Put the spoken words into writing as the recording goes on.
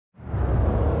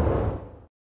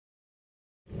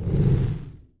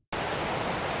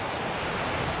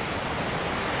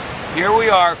Here we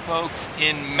are, folks,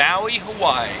 in Maui,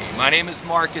 Hawaii. My name is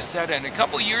Marc Accetta, and a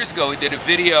couple years ago we did a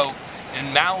video in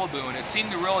Malibu, and it seemed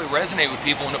to really resonate with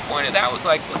people, and the point of that was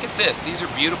like, look at this, these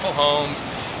are beautiful homes,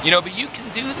 you know, but you can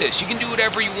do this, you can do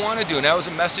whatever you want to do, and that was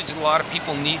a message that a lot of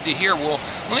people need to hear. Well,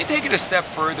 let me take it a step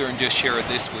further and just share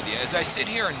this with you. As I sit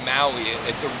here in Maui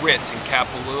at the Ritz in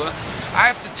Kapalua, I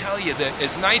have to tell you that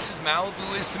as nice as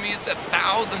Malibu is to me, it's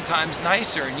 1,000 times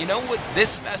nicer. And you know what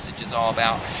this message is all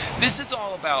about? This is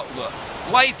all about, look,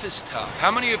 life is tough.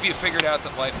 How many of you figured out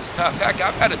that life is tough? Heck,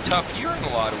 I've had a tough year in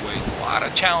a lot of ways. A lot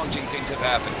of challenging things have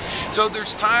happened. So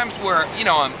there's times where, you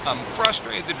know, I'm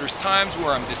frustrated. There's times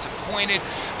where I'm disappointed.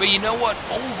 But you know what?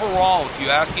 Overall, if you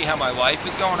ask me how my life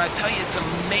is going, I tell you it's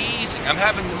amazing. I'm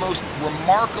having the most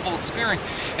remarkable experience.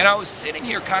 And I was sitting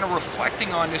here kind of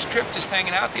reflecting on this trip, just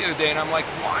hanging out the other day, and I'm like,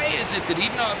 why is it that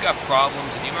even though I've got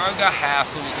problems, and even though I've got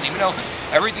hassles, and even though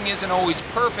everything isn't always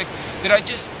perfect, that I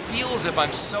just feel as if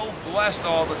I'm so blessed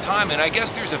all the time? And I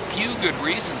guess there's a few good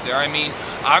reasons there. I mean,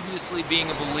 obviously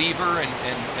being a believer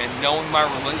and knowing my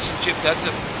relationship, that's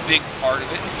a big part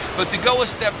of it. But to go a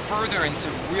step further into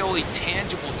really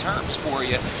tangible terms for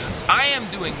you, I am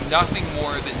doing nothing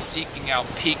more than seeking out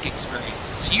peak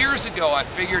experiences. Years ago, I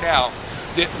figured out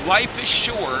that life is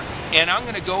short, and I'm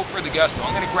going to go for the gusto.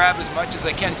 I'm going to grab as much as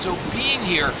I can. So being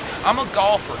here, I'm a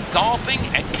golfer. Golfing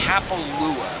at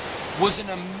Kapalua was an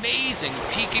amazing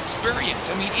peak experience.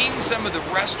 I mean, eating some of the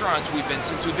restaurants we've been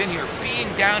since we've been here,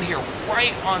 being down here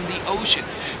right on the ocean,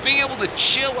 being able to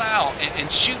chill out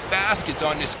and shoot baskets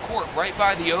on this court right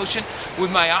by the ocean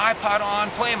with my iPod on,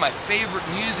 playing my favorite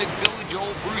music, Billy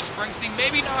Joel, Bruce Springsteen.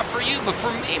 Maybe not for you, but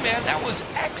for me, man, that was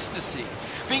ecstasy.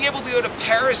 Being able to go to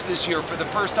Paris this year for the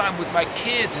first time with my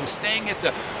kids and staying at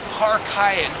the Park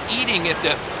Hyatt and eating at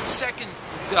the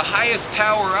highest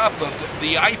tower up of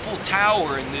the Eiffel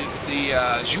Tower and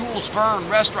the Jules Verne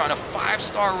restaurant, a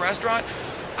 5-star restaurant.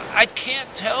 I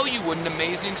can't tell you what an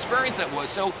amazing experience that was.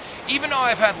 So even though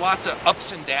I've had lots of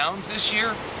ups and downs this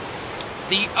year,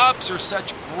 the ups are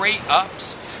such great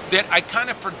ups that I kind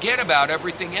of forget about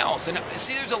everything else. And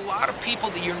see, there's a lot of people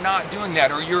that you're not doing that,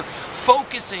 or you're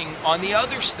focusing on the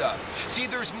other stuff. See,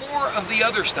 there's more of the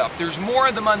other stuff. There's more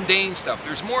of the mundane stuff.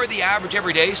 There's more of the average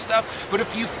everyday stuff. But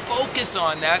if you focus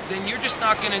on that, then you're just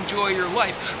not going to enjoy your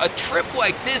life. A trip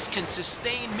like this can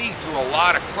sustain me through a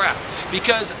lot of crap,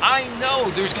 because I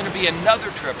know there's going to be another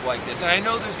trip like this, and I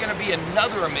know there's going to be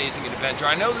another amazing adventure.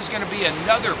 I know there's going to be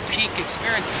another peak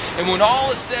experience. And when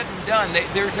all is said and done,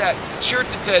 there's that shirt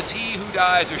that says, "He who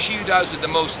dies or she who dies with the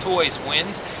most toys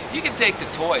wins." You can take the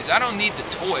toys. I don't need the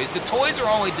toys. The toys are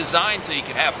only designed so you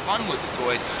can have fun with the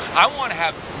toys. I want to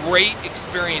have great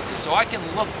experiences so I can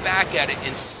look back at it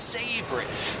and savor it.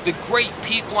 The great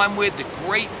people I'm with, the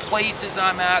great places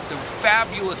I'm at, the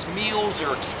fabulous meals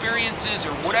or experiences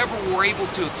or whatever we're able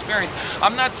to experience.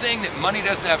 I'm not saying that money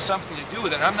doesn't have something to do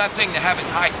with it. I'm not saying that having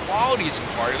high quality isn't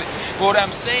part of it. But what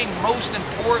I'm saying most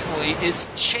importantly is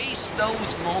chase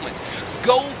those moments.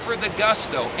 Go for the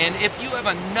gusto, and if you have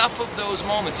enough of those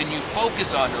moments and you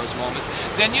focus on those moments,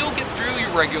 then you'll get through your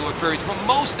regular periods. But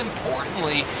most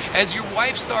importantly, as your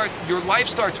life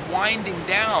starts winding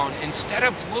down, instead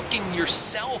of looking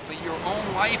yourself at your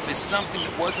own life as something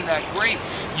that wasn't that great,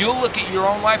 you'll look at your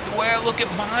own life the way I look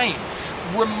at mine.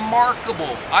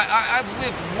 Remarkable. I've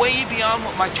lived way beyond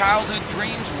what my childhood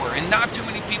dreams were, and not too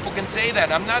many people can say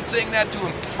that. I'm not saying that to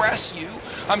impress you.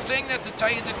 I'm saying that to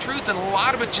tell you the truth, and a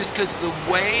lot of it just because of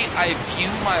the way I view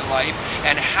my life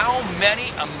and how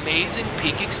many amazing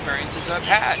peak experiences I've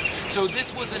had. So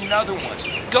this was another one.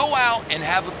 Go out and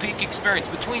have a peak experience.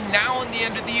 Between now and the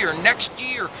end of the year, next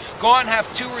year, go out and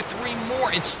have 2 or 3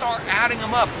 more and start adding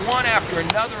them up, one after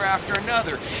another after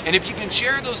another. And if you can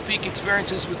share those peak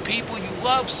experiences with people you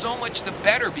love, so much the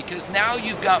better, because now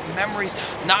you've got memories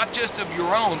not just of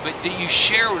your own, but that you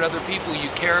share with other people you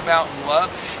care about and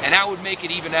love, and that would make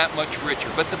it even that much richer.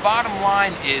 But the bottom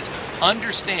line is,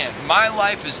 understand, my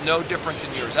life is no different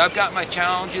than yours. I've got my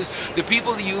challenges. The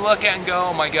people that you look at and go,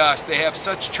 oh my gosh, they have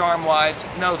such charmed lives.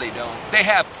 No, they don't. They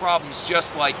have problems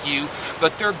just like you,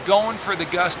 but they're going for the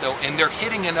gusto, and they're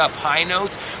hitting enough high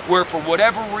notes where for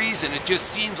whatever reason, it just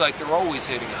seems like they're always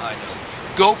hitting a high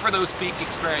note. Go for those peak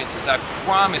experiences. I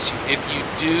promise you, if you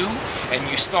do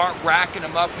and you start racking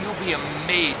them up, you'll be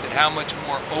amazed at how much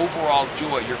more overall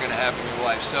joy you're going to have in your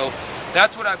life. So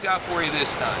that's what I've got for you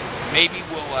this time. Maybe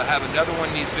we'll have another one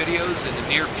of these videos in the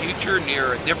near future,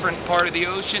 near a different part of the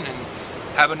ocean, and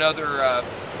have another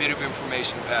bit of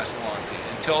information to pass along to you.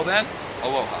 Until then,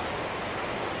 aloha.